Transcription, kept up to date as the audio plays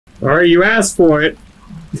Alright, you asked for it.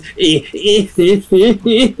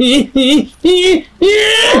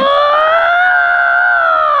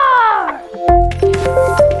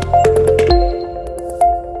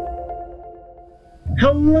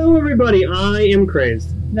 Hello everybody, I am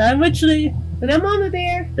Crazed. And I'm Witchley. And I'm Mama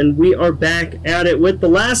Bear. And we are back at it with The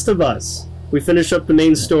Last of Us. We finished up the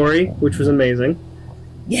main story, which was amazing.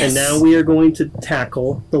 Yes. And now we are going to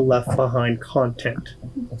tackle the Left Behind content.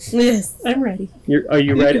 Yes, I'm ready. Are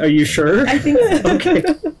you ready? Are you sure? I think so. Okay.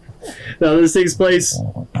 Now this takes place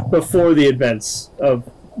before the events of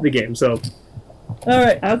the game, so...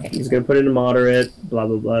 Alright, okay. He's gonna put it in moderate, blah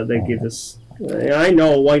blah blah. They give us... I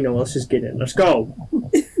know, let's just get in. Let's go!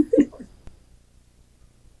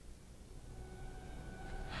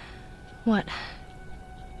 What?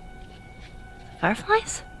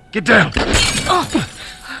 Fireflies? Get down! Oh!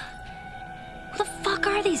 Who the fuck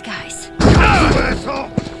are these guys? Asshole!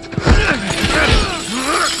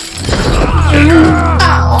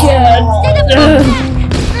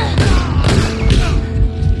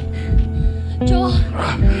 Joel!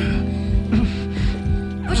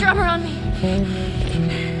 Put your arm around me.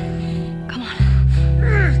 Come on.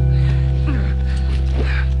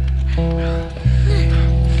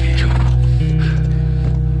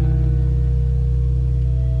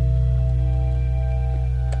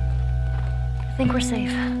 I think we're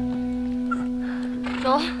safe.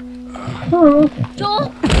 Joel? Oh.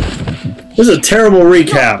 Joel? This is a terrible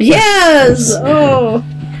recap. Yes! Oh.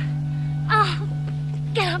 Oh.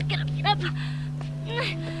 Get up, get up, get up.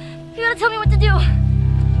 You gotta tell me what to do.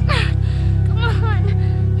 Come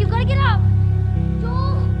on. You gotta get up.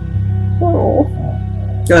 Joel? Oh.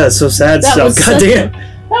 God, that's so sad That still. was God damn.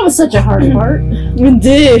 That was such a hard part.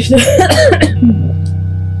 Indeed.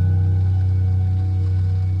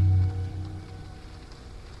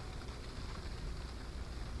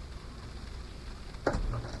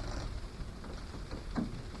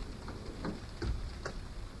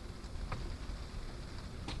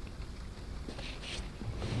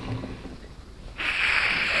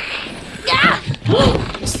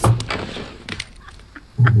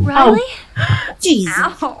 Riley? Jesus.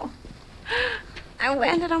 Ow. I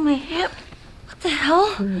landed on my hip. What the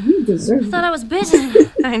hell? You deserve I thought I was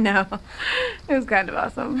bitten. I know. It was kind of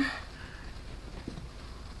awesome.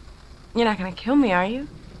 You're not gonna kill me, are you?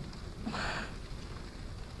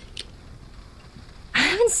 I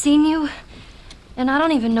haven't seen you, and I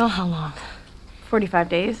don't even know how long. 45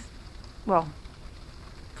 days. Well,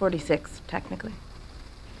 46, technically.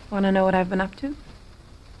 Wanna know what I've been up to?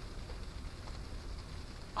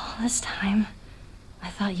 All this time, I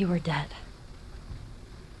thought you were dead.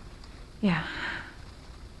 Yeah.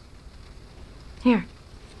 Here.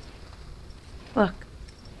 Look.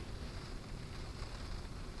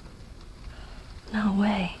 No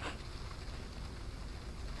way.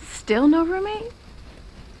 Still no roommate?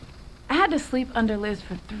 I had to sleep under Liz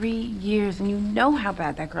for 3 years, and you know how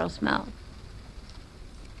bad that girl smelled.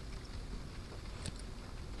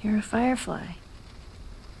 You're a firefly.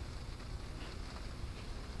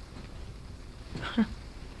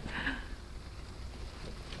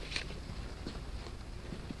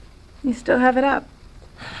 You still have it up.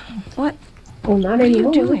 What? Oh, not What are you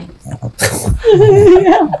anymore. doing?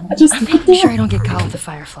 Yeah, just Making sure I don't get caught with a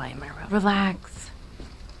firefly in my room. Relax.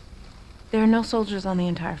 There are no soldiers on the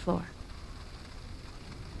entire floor.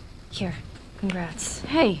 Here, congrats.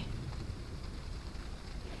 Hey.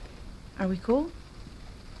 Are we cool?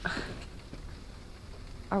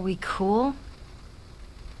 Are we cool?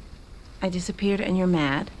 I disappeared and you're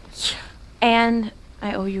mad. And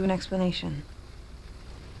I owe you an explanation.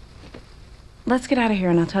 Let's get out of here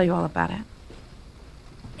and I'll tell you all about it.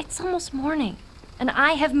 It's almost morning, and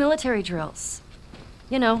I have military drills.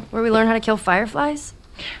 You know, where we learn how to kill fireflies.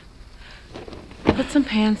 Put some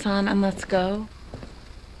pants on and let's go.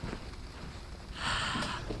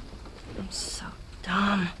 I'm so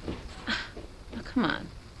dumb. Oh, come on.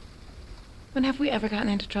 When have we ever gotten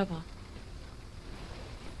into trouble?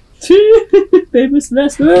 famous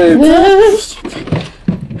last words.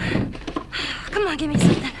 Come on, give me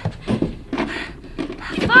something.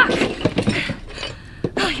 Fuck!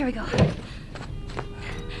 Oh, here we go.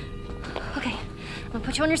 Okay, I'm gonna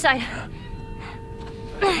put you on your side.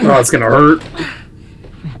 Oh, it's gonna hurt.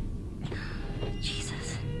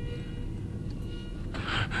 Jesus.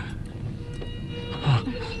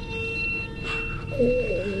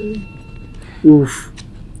 Oof.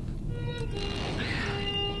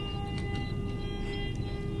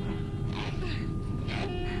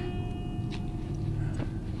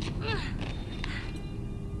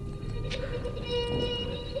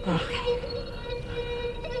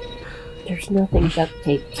 There's nothing duct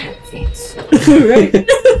tape can't fix. Right?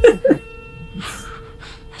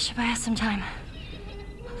 should buy us some time.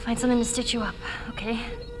 Find something to stitch you up, okay?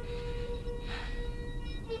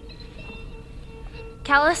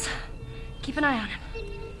 Callus, keep an eye on him.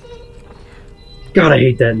 God, I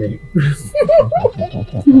hate that name.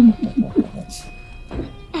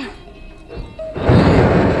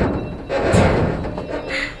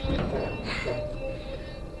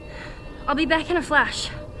 I'll be back in a flash.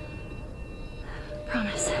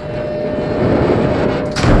 Promise.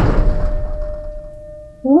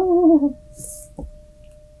 Oh.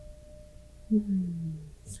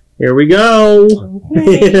 Here we go.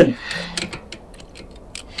 Okay.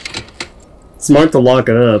 Smart to lock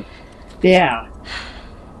it up. Yeah.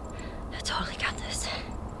 I totally got this.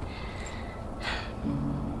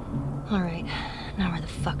 Alright, now where the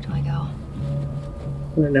fuck do I go?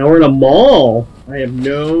 Now we're in a mall. I have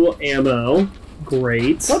no ammo.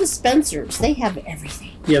 Great. Go to Spencer's. They have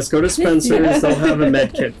everything. Yes, go to Spencer's. They'll have a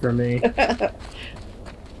med kit for me.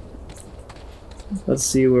 Let's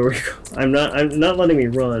see where we go. I'm not letting me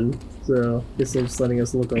run, so I guess they're just letting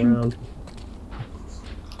us look around.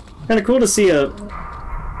 Kind of cool to see a.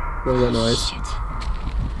 What was that noise? Shit.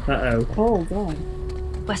 Uh-oh. Oh,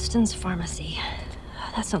 God. Weston's Pharmacy.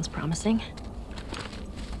 That sounds promising.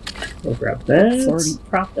 We'll grab that. It's already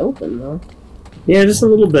propped open, though. Yeah, just a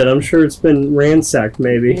little bit. I'm sure it's been ransacked,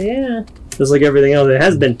 maybe. Yeah. Just like everything else. It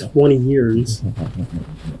has been 20 years.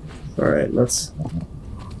 Alright, let's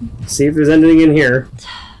see if there's anything in here.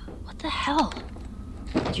 What the hell?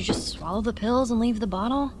 Did you just swallow the pills and leave the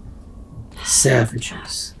bottle?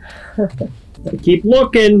 Savages. Gotta keep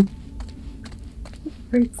looking.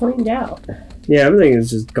 Pretty cleaned out. Yeah, everything is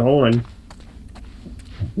just gone.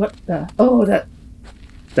 What the? Oh, that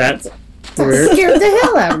That's scared weird. the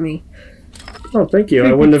hell out of me. Oh, thank you.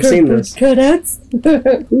 I wouldn't have seen this. Cutouts.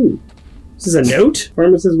 Ooh. This is a note.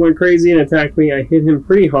 Pharmacist went crazy and attacked me. I hit him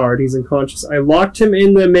pretty hard. He's unconscious. I locked him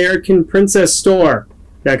in the American Princess store.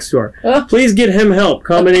 Next door. Please get him help.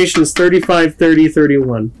 Combinations 35, 30,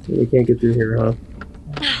 31. We can't get through here, huh?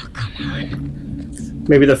 Oh, come on.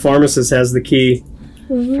 Maybe the pharmacist has the key.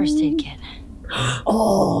 First aid kit.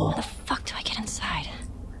 Oh. How the fuck do I get inside?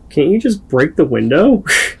 Can't you just break the window?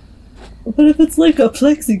 What if it's like a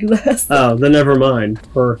plexiglass? Oh, then never mind.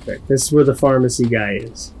 Perfect. This is where the pharmacy guy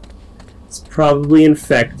is. It's probably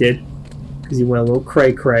infected because he went a little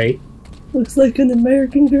cray-cray. Looks like an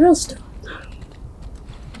American Girl store.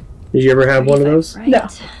 Did you ever have one of those? Right. No.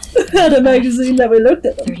 Had a magazine that we looked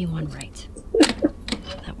at. 31 right.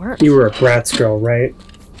 That worked. You were a Bratz girl, right?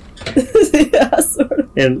 Yeah, sort of.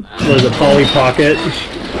 And was a Polly Pocket.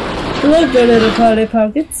 Love their little Polly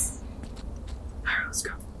Pockets. Alright, let's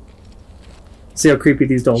go. See how creepy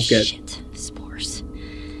these dolls get. Shit. Spores.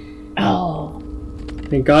 Oh.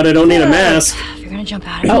 Thank God I don't need a mask. If you're gonna jump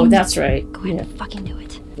out of Oh, it, that's right. go ahead and fucking do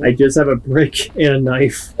it. I just have a brick and a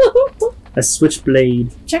knife. A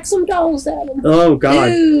switchblade. Check some dolls at them. Oh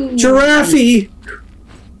God. Ew. Giraffe!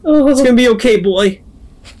 Oh. It's gonna be okay, boy.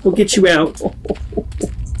 We'll get you out.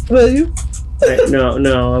 Will you? No, I'm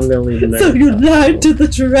gonna leave him there. So you lied to the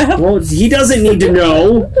giraffe? Well, he doesn't need to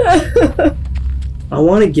know. I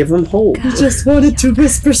want to give him hope. You just wanted to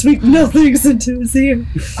whisper sweet nothings into his ear.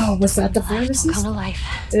 Oh, was that the pharmacist? Come to life.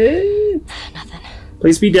 Eh? Nothing.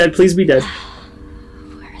 Please be dead. Please be dead.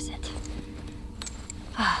 Where is it?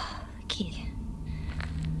 Ah, key.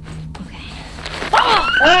 Okay.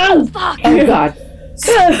 Oh! Fuck! Oh, God.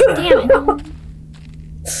 Damn it.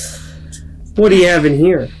 What do you have in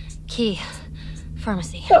here? Key.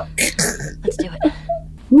 Pharmacy. Oh. Let's do it.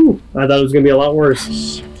 Ooh, I thought it was gonna be a lot worse.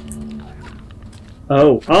 Shit.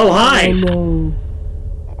 Oh, hi! Oh, no.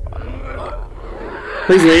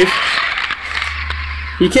 Please leave.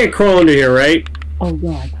 You can't crawl under here, right? Oh,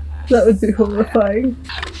 God. That would be horrifying.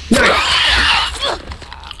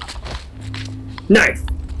 Knife!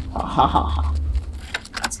 Ha ha ha ha.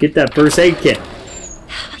 Let's get that first aid kit.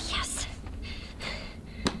 Oh, yes.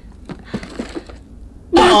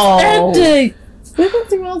 Oh. Empty! We went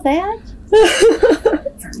through all that?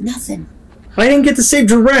 For nothing. I didn't get to save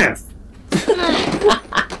Giraffe.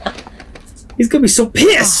 He's gonna be so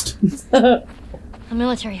pissed. A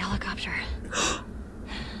military helicopter.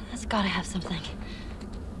 That's gotta have something.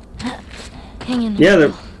 Hang in there.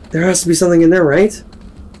 Yeah, there has to be something in there, right?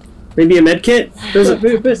 Maybe a med kit? There's It'd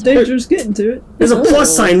be a bit dangerous getting to it. There's a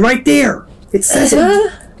plus sign right there. It says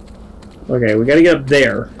it. Okay, we gotta get up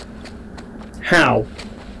there. How?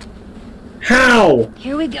 How?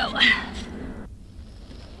 Here we go.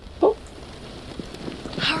 Oh.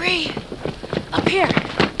 Hurry! Up here!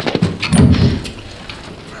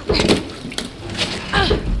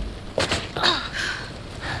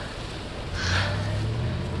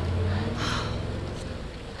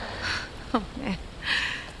 Oh, man.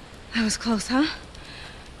 That was close, huh?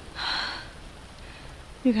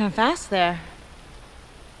 You're kind of fast there.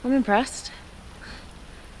 I'm impressed.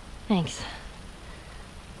 Thanks.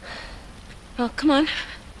 Well, come on.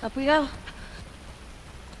 Up we go.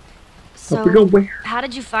 So, Up we go where? how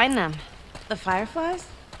did you find them? The fireflies?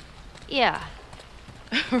 Yeah.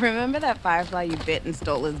 Remember that firefly you bit and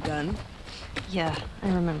stole his gun? Yeah, I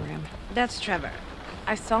remember him. That's Trevor.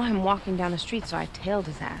 I saw him walking down the street, so I tailed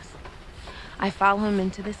his ass. I follow him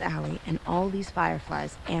into this alley, and all these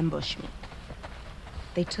fireflies ambush me.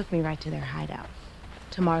 They took me right to their hideout.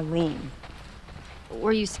 To Marlene.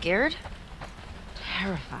 Were you scared?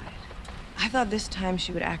 Terrified. I thought this time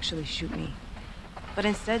she would actually shoot me. But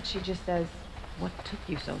instead she just says, "What took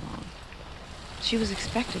you so long?" She was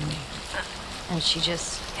expecting me. And she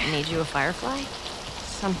just made you a firefly?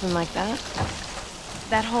 Something like that.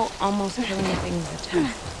 That whole almost killing me thing was a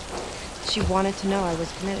test. She wanted to know I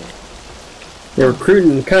was committed. They're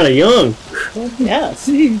recruiting kind of young. Yeah,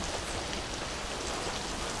 see.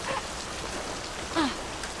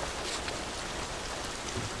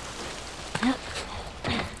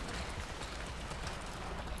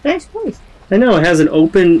 Nice place. I know, it has an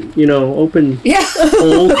open, open Yeah.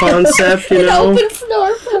 whole concept, An open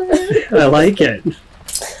floor plan. I like it.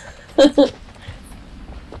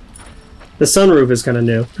 The sunroof is kind of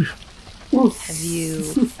new. Have you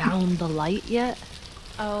found the light yet?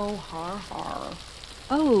 Oh, har har.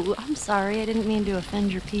 Oh, I'm sorry. I didn't mean to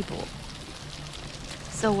offend your people.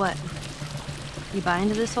 So what? You buy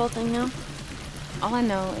into this whole thing now? All I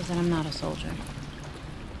know is that I'm not a soldier.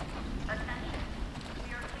 Attention.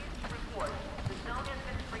 We are pleased to report the zone has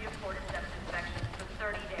been free of cordyceps infections for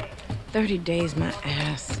 30 days. 30 days, my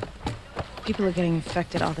ass. People are getting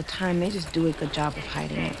infected all the time. They just do a good job of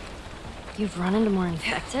hiding it. You've run into more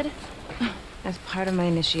infected? As part of my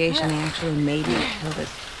initiation, they actually made me kill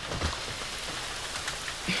this.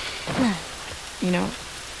 You know,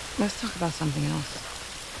 let's talk about something else.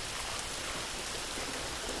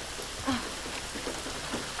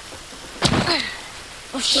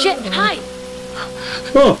 Oh shit, hi!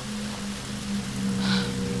 Oh!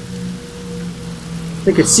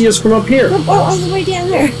 They could see us from up here. Oh, all the way down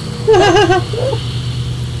there.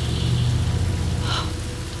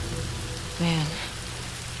 Man,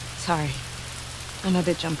 sorry. I'm a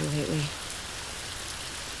bit jumpy lately.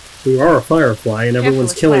 We are a firefly, and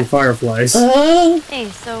everyone's it's killing wet. fireflies. Hey,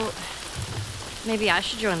 so maybe I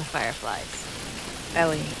should join the Fireflies.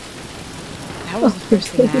 Ellie, that was the first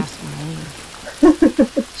thing I asked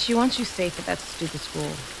Marlene. She wants you safe at that stupid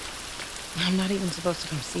school. I'm not even supposed to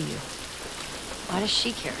come see you. Why does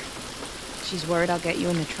she care? She's worried I'll get you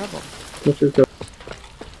into trouble. Let's just go.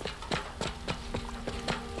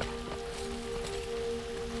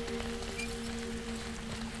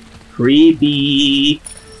 Creepy.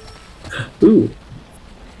 Ooh.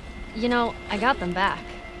 You know, I got them back.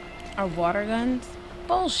 Our water guns?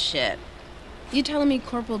 Bullshit. You telling me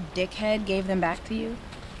Corporal Dickhead gave them back to you?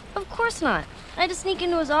 Of course not. I had to sneak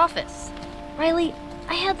into his office. Riley,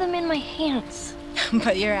 I had them in my hands.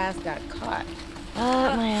 But your ass got caught.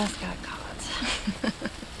 My ass got caught.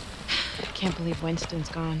 I can't believe Winston's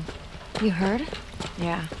gone. You heard?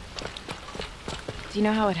 Yeah. Do you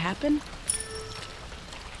know how it happened?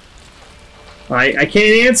 I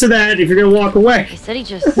can't answer that if you're gonna walk away. He said he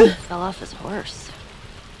just fell off his horse.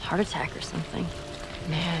 Heart attack or something.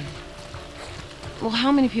 Man. Well,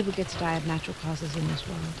 how many people get to die of natural causes in this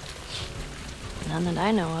world? None that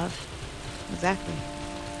I know of. Exactly.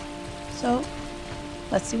 So,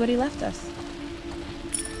 let's see what he left us.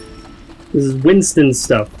 This is Winston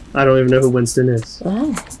stuff. I don't even know who Winston is.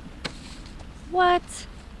 Oh. What?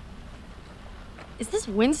 Is this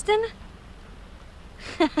Winston?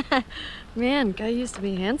 Man, guy used to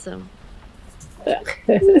be handsome.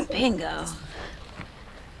 Bingo.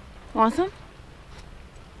 Want some?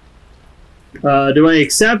 Do I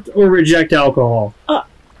accept or reject alcohol?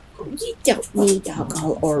 You don't need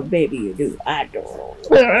alcohol, or maybe you do. I don't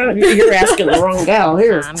know. You're asking the wrong gal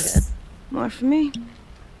here. I'm good. More for me.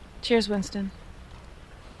 Cheers, Winston.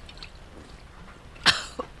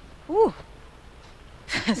 Ooh.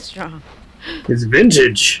 That's strong. It's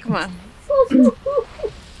vintage. Come on.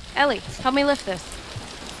 Ellie, help me lift this.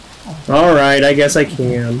 Alright, I guess I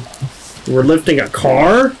can. We're lifting a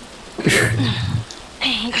car? I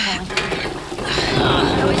hate falling.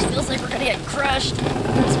 It always feels like we're gonna get crushed.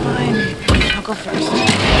 That's fine. I'll go first.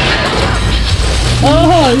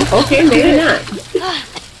 Oh, okay, maybe not.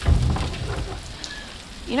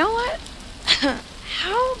 You know what?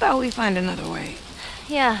 How about we find another way?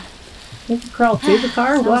 Yeah. You can crawl through the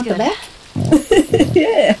car and go out Sounds the good. back.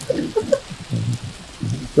 Yeah.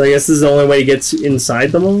 So I guess this is the only way he gets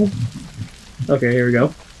inside the mall? Okay, here we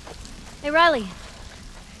go. Hey, Riley.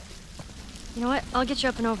 You know what? I'll get you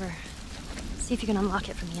up and over. See if you can unlock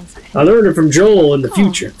it from the inside. I learned it from Joel in the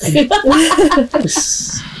future.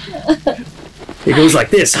 It goes like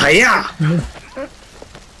this. Hiya!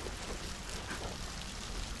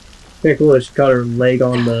 Yeah, cool. She got her leg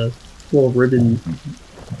on the little ribbon.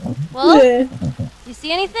 Well, you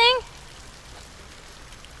see anything?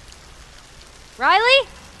 Riley?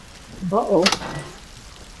 Uh-oh.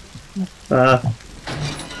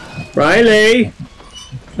 Riley!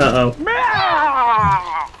 Uh-oh.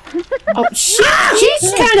 Oh,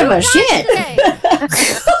 she's kind of a shit.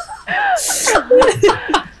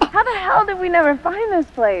 How the hell did we never find this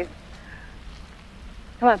place?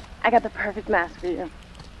 Come on, I got the perfect mask for you.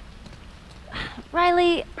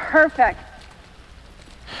 Riley, Perfect.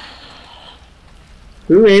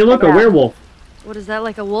 Ooh, hey, look, a werewolf. what is that,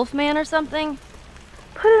 like a wolf man or something?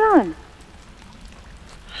 Put it on.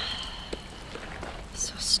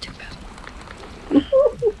 So stupid.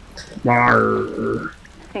 Marr.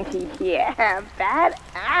 Yeah,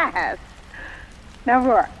 badass. Now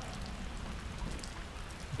roar.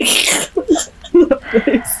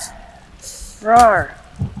 Roar.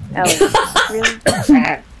 Ellie,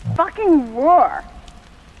 really? Fucking roar.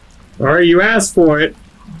 Alright, you asked for it.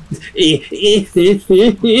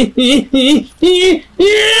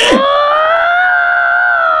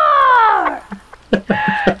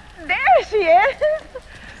 There she is.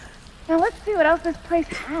 Now let's see what else this place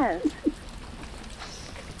has.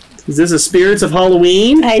 Is this a Spirits of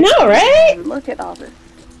Halloween? I know, right? Look at all this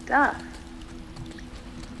stuff.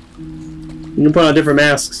 You can put on different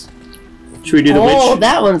masks. Should we do the Oh, witch?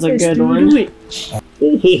 that one's a good one. Ha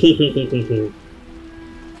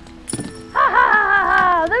ha ha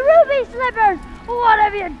ha! The ruby slippers! What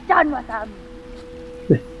have you done with them?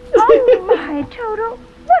 Oh my, Toto.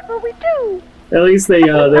 What will we do? At least they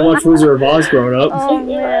watched Wizard of Oz growing up. Oh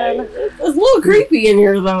man. It's a little creepy in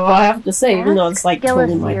here, though, I have to say, even though it's like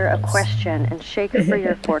totally my Skeleseer a question and shake it for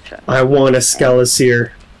your fortune. I want a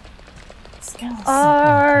Skeleseer.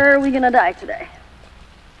 Are we gonna die today?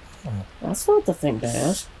 That's not the thing to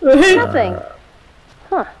ask. Nothing.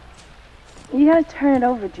 Huh. You gotta turn it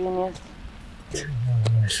over, genius.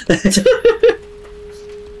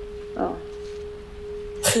 Oh.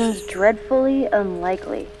 Seems dreadfully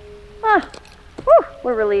unlikely. Ah. Whew,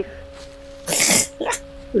 what relief.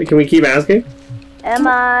 Can we keep asking? Am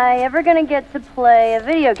I ever gonna get to play a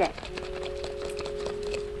video game?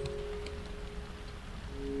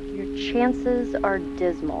 Your chances are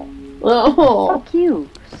dismal. Oh. Fuck you,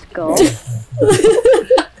 Skull.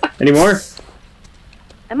 Any more?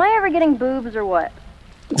 Am I ever getting boobs or what?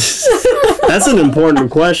 That's an important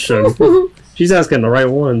question. She's asking the right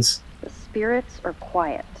ones. The spirits are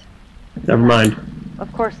quiet. Never mind.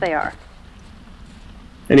 Of course they are.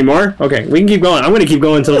 Any more? Okay, we can keep going. I'm gonna keep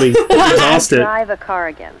going until we exhaust it. Drive a car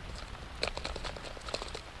again.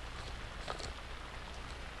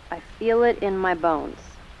 I feel it in my bones.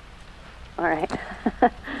 Alright.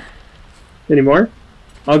 Any more?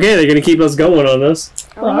 Okay, they're gonna keep us going on this.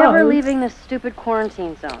 Are we ever leaving this stupid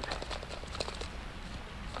quarantine zone?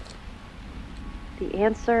 The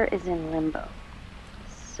answer is in limbo.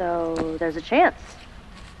 So there's a chance.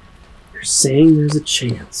 You're saying there's a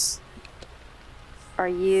chance. Are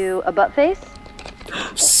you a butt face?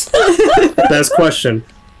 Best question.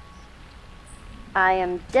 I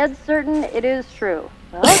am dead certain it is true.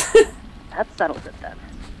 Well, that settles it then.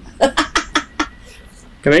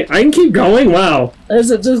 I can keep going? Wow.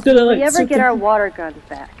 Is it just gonna like... Do we ever get our water guns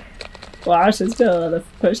back? Wow, she's got a lot of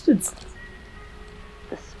questions.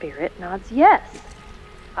 The spirit nods yes.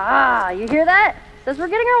 Ah, you hear that? Says we're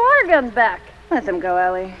getting our water guns back. Let them go,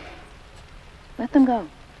 Ellie. Let them go.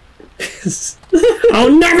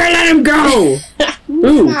 I'll never let him go!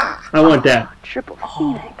 Ooh, I want that. Triple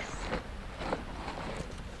Phoenix.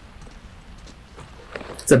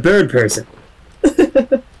 It's a bird person.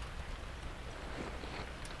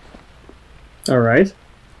 Alright.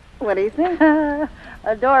 What do you think?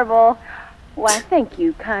 Adorable. Why, thank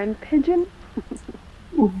you, kind pigeon.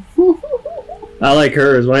 I like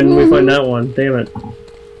hers. Why didn't we find that one? Damn it.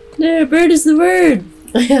 No, bird is the word.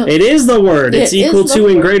 It is the word. It's It equal is to the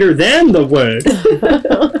and word. greater than the word.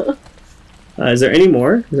 Is there any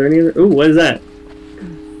more? Is there any other? Ooh, what is that?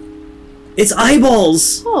 It's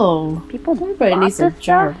eyeballs! Oh, People everybody bought needs a this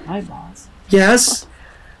jar stuff? of eyeballs. Yes?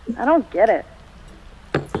 I don't get it.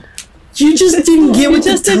 You just didn't get You with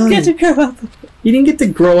just the didn't time. get to grow up. You didn't get to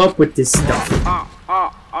grow up with this stuff.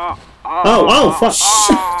 Oh, fuck.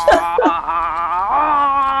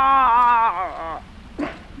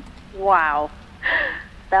 Wow.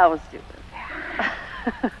 That was stupid.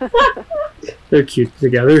 They're cute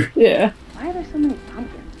together. Yeah. Why are there so many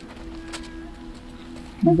pumpkins?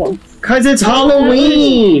 Because it's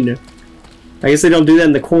Halloween! I guess they don't do that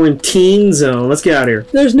in the quarantine zone. Let's get out of here.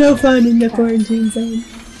 There's no fun in the quarantine zone.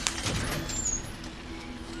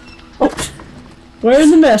 Oh.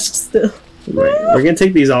 Wearing the mask still. Right. We're gonna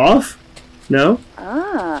take these off? No?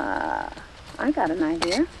 Ah, I got an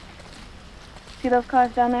idea. See those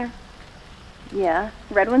cars down there? Yeah,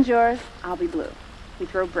 red one's yours, I'll be blue. We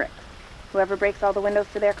throw bricks. Whoever breaks all the windows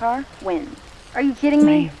to their car wins. Are you kidding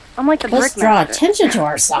me? I'm like the Let's brick draw master. attention to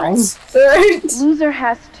ourselves. Right. Loser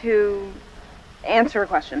has to answer a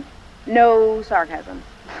question. No sarcasm.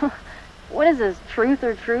 What is this, truth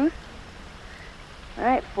or truth?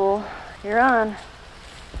 Alright, fool. You're on.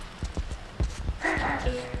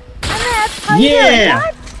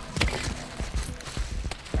 Yeah!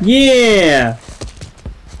 Yeah!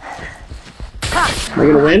 Am I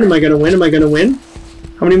gonna win? Am I gonna win? Am I gonna win?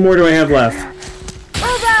 How many more do I have left?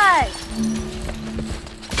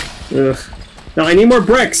 Ugh. No, I need more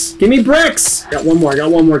bricks! Give me bricks! Got one more, got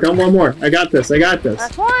one more, got one more. I got this, I got this.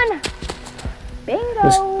 Last one. Bingo.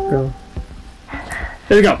 Let's go.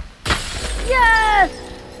 There we go. Yes!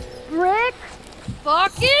 Brick.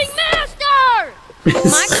 Fucking master!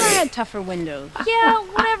 My car had tougher windows. Yeah,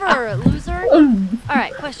 whatever, loser.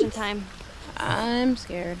 Alright, question time. I'm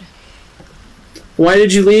scared. Why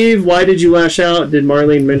did you leave? Why did you lash out? Did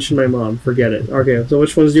Marlene mention my mom? Forget it. Okay, so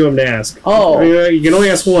which ones do you want me to ask? Oh. You can only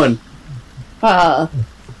ask one. Gotta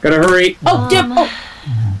hurry. Oh, dip. Oh.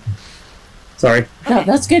 Sorry. No,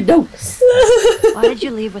 that's good. No. Why did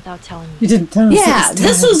you leave without telling me? You didn't tell us. Yeah,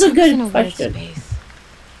 this was a In a good weird question. space.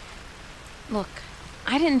 Look,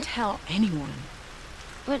 I didn't tell anyone.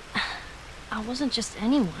 But I wasn't just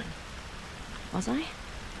anyone. Was I?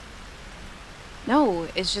 No,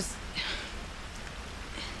 it's just...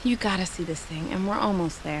 You gotta see this thing, and we're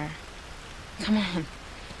almost there. Come on.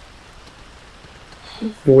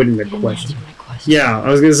 Avoiding the You didn't question. answer my question. Yeah, I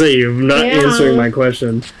was gonna say you're not Yeah. answering my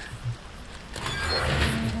question.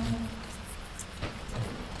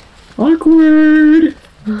 Awkward.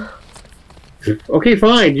 Okay,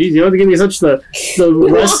 fine. Jeez, you don't have to give me such the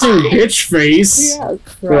resting bitch face, Yeah,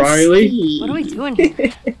 Riley. What are we doing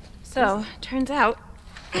here? So, turns out,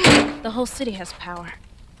 the whole city has power.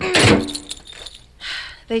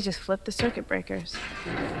 They just flip the circuit breakers.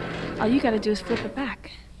 All you gotta do is flip it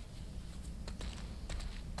back.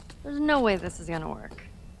 There's no way this is gonna work.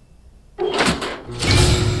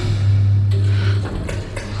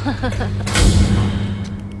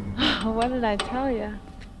 What did I tell you?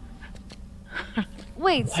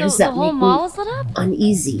 Wait, Why so does the that whole make me- mall is lit up?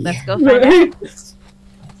 Uneasy. Let's go find out.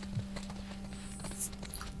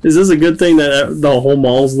 Is this a good thing that the whole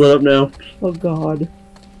mall's lit up now? Oh God.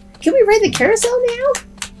 Can we ride the carousel now?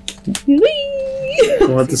 Whee!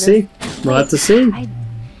 We'll have to see. We'll have to see.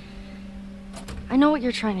 I know what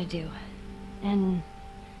you're trying to do. And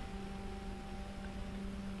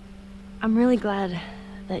I'm really glad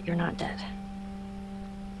that you're not dead.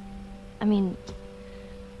 I mean,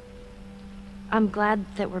 I'm glad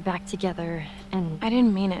that we're back together and I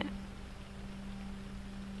didn't mean it.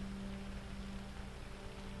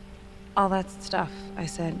 All that stuff I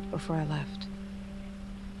said before I left.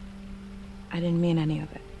 I didn't mean any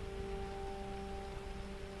of it.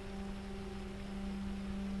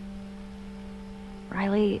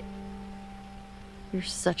 Riley, you're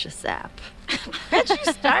such a sap. Bet you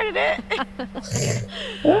started it.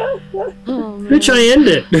 Oh, man. Bitch, I end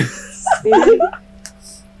it.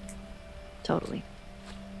 Totally.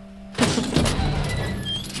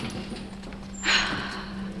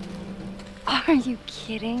 Are you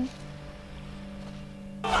kidding?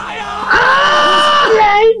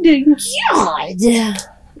 God!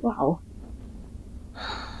 Wow.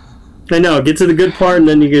 I know. Get to the good part, and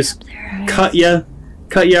then you just cut you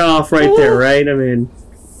off right there, right? I mean,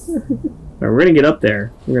 we're gonna get up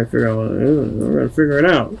there. We're gonna figure it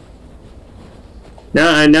out.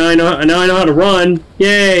 Now I know how to run.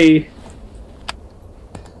 Yay!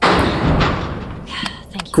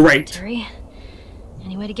 Thank you, Great. Terry.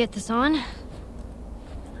 Any way to get this on?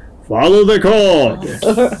 Follow the cord.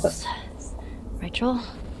 Right, Joel?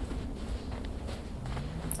 Oh,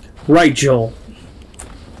 Right, Joel.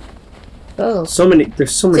 There's so many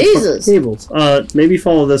Jesus. fucking cables. Maybe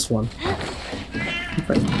follow this one.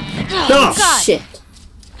 Oh, God. shit.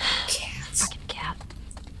 Fucking cat.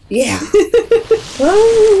 Yeah.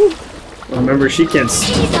 Remember, she can't. Is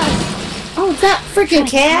Jesus! Oh, that freaking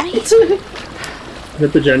cat.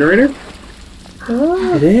 that the generator?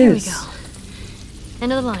 Oh. It Here we is. go.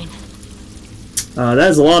 End of the line.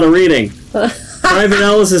 That's a lot of reading. Private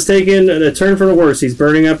Ellis has taken a turn for the worse. He's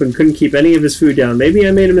burning up and couldn't keep any of his food down. Maybe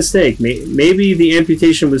I made a mistake. Maybe the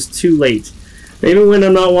amputation was too late. Maybe when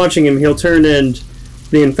I'm not watching him, he'll turn and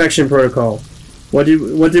The infection protocol. What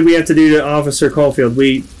did we have to do to Officer Caulfield?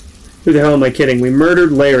 Who the hell am I kidding? We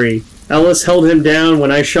murdered Larry. Ellis held him down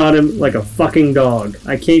when I shot him like a fucking dog.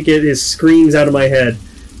 I can't get his screams out of my head.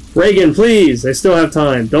 Reagan, please! I still have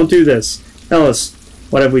time. Don't do this. Ellis,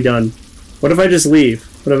 what have we done? What if I just leave?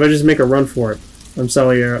 What if I just make a run for it? I'm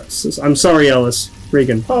sorry, Ellis.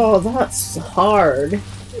 Reagan. Oh, that's hard.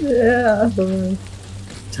 Yeah.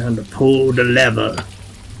 Time to pull the lever.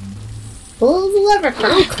 Pull the lever,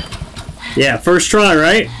 Crunk. Yeah, first try,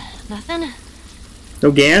 right? Nothing?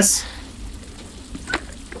 No gas?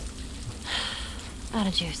 Out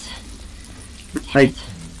of juice.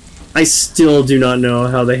 I still do not know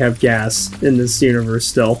how they have gas in this universe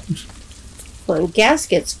still. Well, gas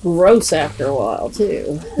gets gross after a while,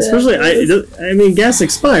 too. Especially, I mean, gas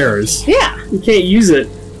expires. Yeah. You can't use it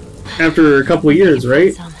after a couple of years,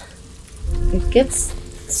 right? It gets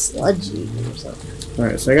sludgy or something.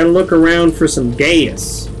 Alright, so I gotta look around for some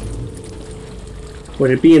gas.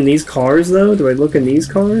 Would it be in these cars, though? Do I look in these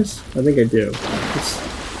cars? I think I do.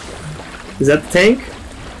 Is that the tank?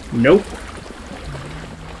 Nope.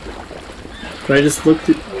 But I just looked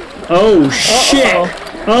at... Oh, shit!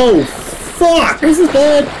 Oh, fuck! This is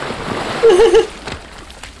bad.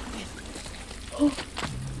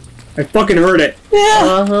 I fucking heard it. Yeah.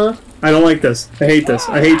 Uh-huh. I don't like this. I hate this.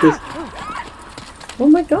 I hate this. Oh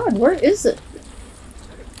my god, where is it?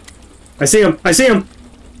 I see him. I see him.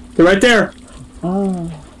 They're right there.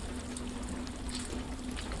 Oh.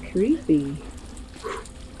 Creepy.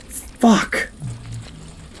 Fuck.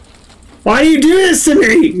 Why do you do this to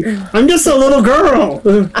me? I'm just a little girl.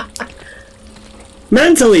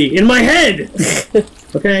 Mentally, in my head.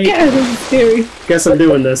 Okay. Yeah, this is scary. Guess I'm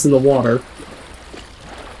doing this in the water.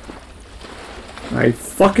 I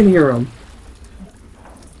fucking hear him.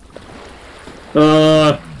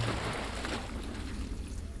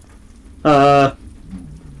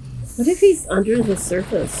 What if he's under the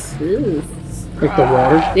surface? Ew. Like the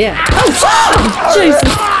water? Yeah. Oh, Jesus!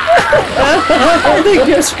 I think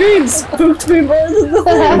your scream spooked me more than that.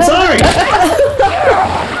 I'm sorry!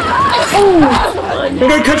 I'm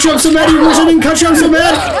gonna cut you up so bad, you wish I didn't cut you up so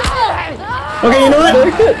bad! Okay, you know what?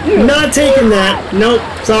 Not taking that. Nope,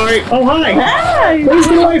 sorry. Oh, hi! Hi! Please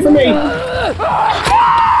get away from me!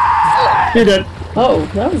 You're dead. Oh,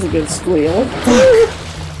 that was a good squeal.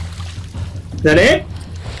 Is that it?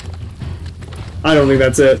 I don't think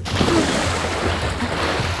that's it.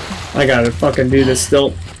 I gotta fucking do this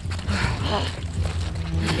still.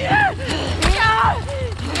 Yeah!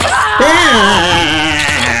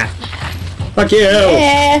 Fuck you!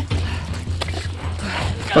 Yeah.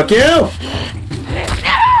 Fuck you!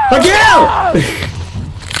 Fuck you!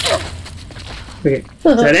 Okay, is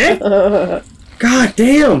that it? God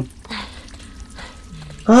damn!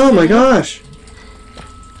 Oh my gosh!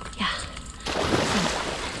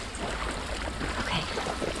 Okay.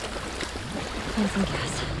 Find some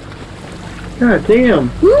gas. God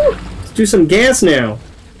damn! Woo! Let's do some gas now.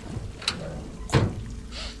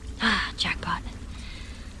 Ah, jackpot.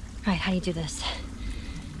 Alright, how do you do this?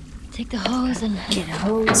 Take the hose and get a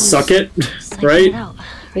hose. Suck it, Cycle right? it out.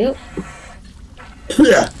 Yep.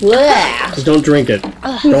 Just don't drink it.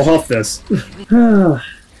 Don't huff this.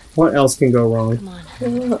 What else can go wrong? Come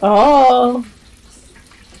on. Oh.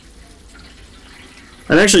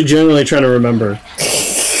 I'm actually generally trying to remember.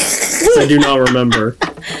 'Cause I do not remember.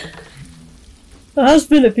 It has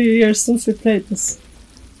been a few years since we played this.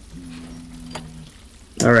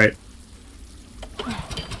 Alright.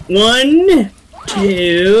 1,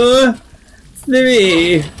 2,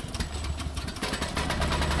 3.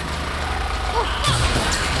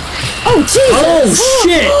 Oh, Jesus! Oh,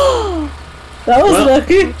 shit! That was Well,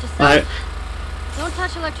 lucky. Don't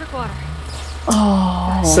touch electric water.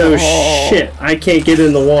 Oh. So shit, I can't get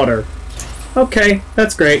in the water. Okay,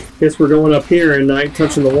 that's great. Guess we're going up here and not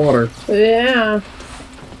touching the water. Yeah.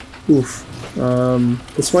 Oof.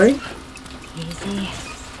 This way? Easy.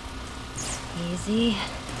 Easy.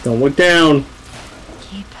 Don't look down.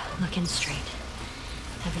 Keep looking straight.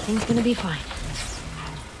 Everything's gonna be fine.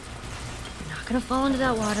 You're not gonna fall into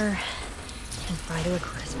that water and fry to a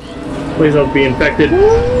crisp. Please don't be infected.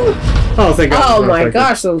 Oh, thank God. Oh I'm not my infected.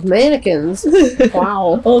 gosh, those mannequins.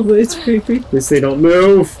 Wow. Although it's creepy. At least they don't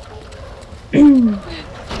move. I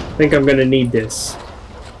think I'm gonna need this.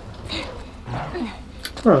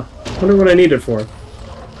 Huh. Wonder what I need it for.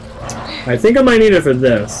 I think I might need it for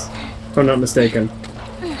this. If I'm not mistaken.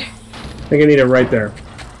 I think I need it right there.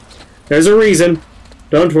 There's a reason.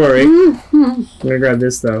 Don't worry. I'm gonna grab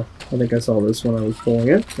this though. I think I saw this when I was pulling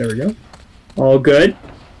it. There we go. All good.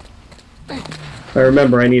 I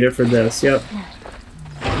remember I need it for this. Yep.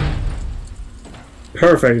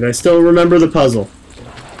 Perfect. I still remember the puzzle.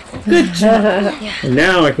 Good job. And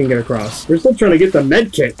now I can get across. We're still trying to get the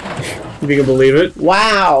med kit, if you can believe it.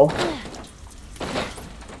 Wow.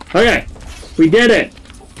 Okay, we did it.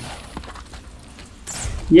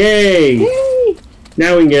 Yay! Yay.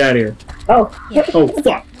 Now we can get out of here. Oh. Oh,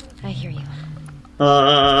 fuck. I hear you.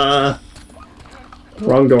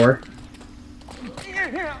 Wrong door.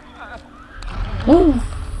 Oh.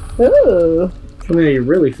 Ooh. Tell me how you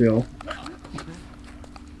really feel.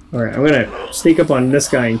 Alright, I'm gonna sneak up on this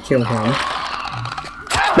guy and kill him.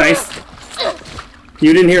 Nice!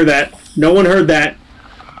 You didn't hear that. No one heard that.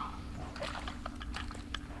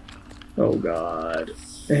 Oh god.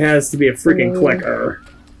 It has to be a freaking clicker.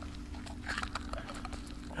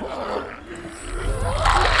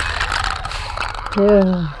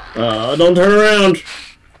 Yeah. Don't turn around!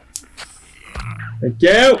 Thank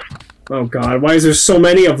you! Oh god, why is there so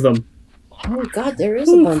many of them? Oh god, there is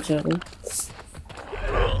a bunch of them.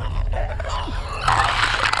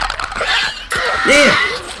 Yeah!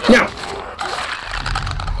 No!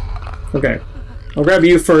 Okay. I'll grab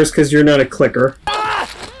you first because you're not a clicker.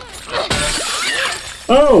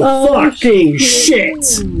 Oh, fucking shit!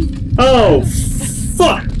 Oh,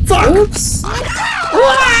 fuck! Fuck! Oops.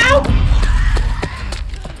 Wow!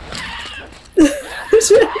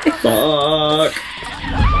 Fuck!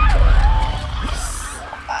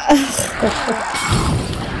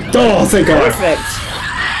 Oh, thank God! Perfect.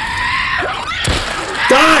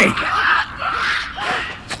 Die!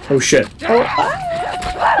 Oh shit! Oh.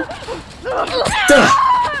 Duh.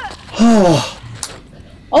 Oh!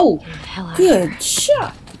 Oh. Good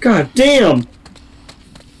shot. God damn!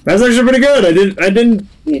 That's actually pretty good. I didn't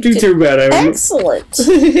do too bad. Excellent.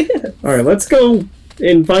 All right, let's go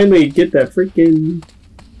and finally get that freaking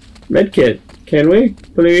med kit. Can we,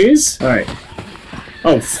 please? All right.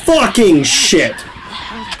 Oh fucking shit!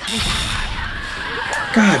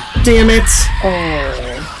 God damn it! Oh.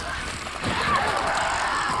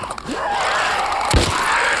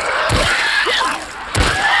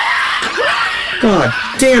 God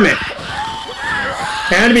damn it!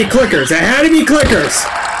 It had to be clickers. It had to be clickers.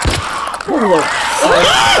 Oh,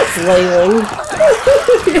 flailing.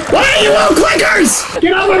 Why are you all clickers?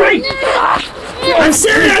 Get over me! I'm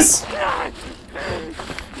serious!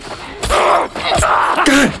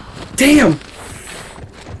 God damn!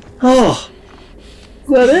 Oh. Is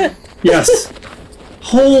that it? Yes.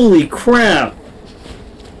 Holy crap!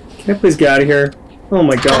 Can I please get out of here? Oh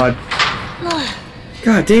my god. God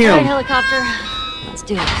Alright, damn! helicopter. Let's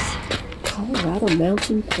do this. Colorado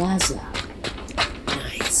Mountain Plaza.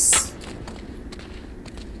 Nice.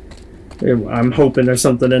 I'm hoping there's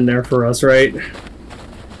something in there for us, right? How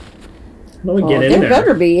do we get in There there?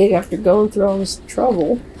 better be after going through all this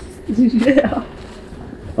trouble. Yeah.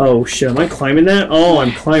 Oh shit, am I climbing that? Oh,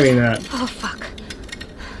 I'm climbing that. Oh, fuck.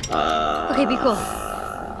 Okay, be cool.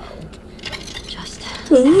 Just...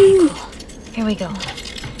 Here we go.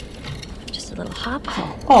 Just a little hop.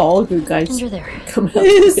 Oh, good guys. And you're there. Come out.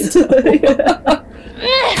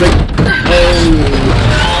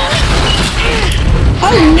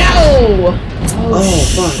 Oh no! Oh,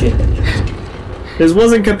 fuck. This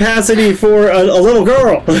wasn't capacity for a little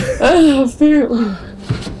girl. Oh, apparently.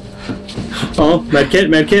 Oh, medkit,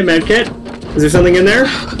 medkit, medkit. Is there something in there?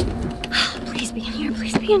 Please be in here.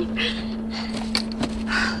 Please be in here.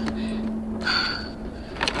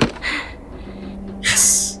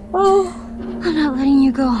 Yes. Oh. I'm not letting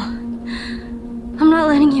you go. I'm not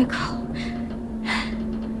letting you go.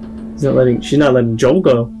 She's not letting Joel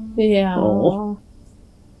go. Yeah. Oh.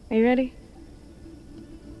 Are you ready?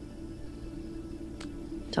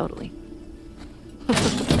 Totally.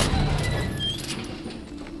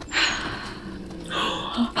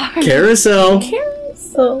 Carousel.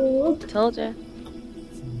 Carousel. Told ya.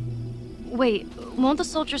 Wait, won't the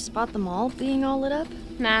soldiers spot them all being all lit up?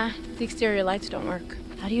 Nah, the exterior lights don't work.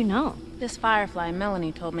 How do you know? This firefly,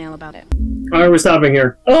 Melanie told me all about it. Alright, we're stopping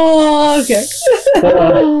here. Oh, okay.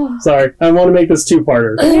 Sorry, I want to make this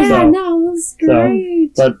two-parter. Yeah, so, no, that's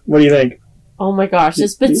great. but what do you think? Oh my gosh,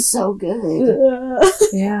 it's been so good.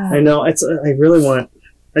 Yeah. I know, I really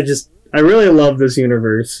really love this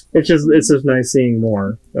universe. It's just nice seeing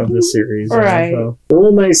more of this series. Right. So, a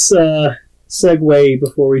little nice segue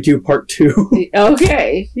before we do part 2.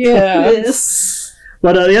 Okay. Yeah. Yes.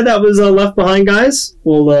 But yeah, that was Left Behind, guys.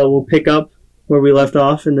 We'll pick up where we left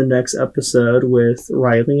off in the next episode with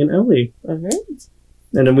Riley and Ellie. All right.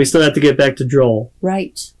 And then we still have to get back to Joel.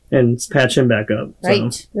 Right. And patch him back up.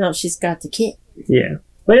 Right. So, Now she's got the kit. yeah.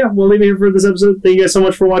 But yeah, we'll leave it here for this episode. Thank you guys so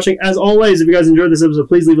much for watching. As always, if you guys enjoyed this episode,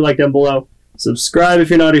 please leave a like down below. Subscribe if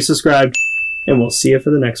you're not already subscribed. And we'll see you for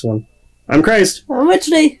the next one. I'm Christ. I'm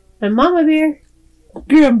Witchley. And Mama Bear.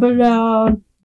 Grumble on.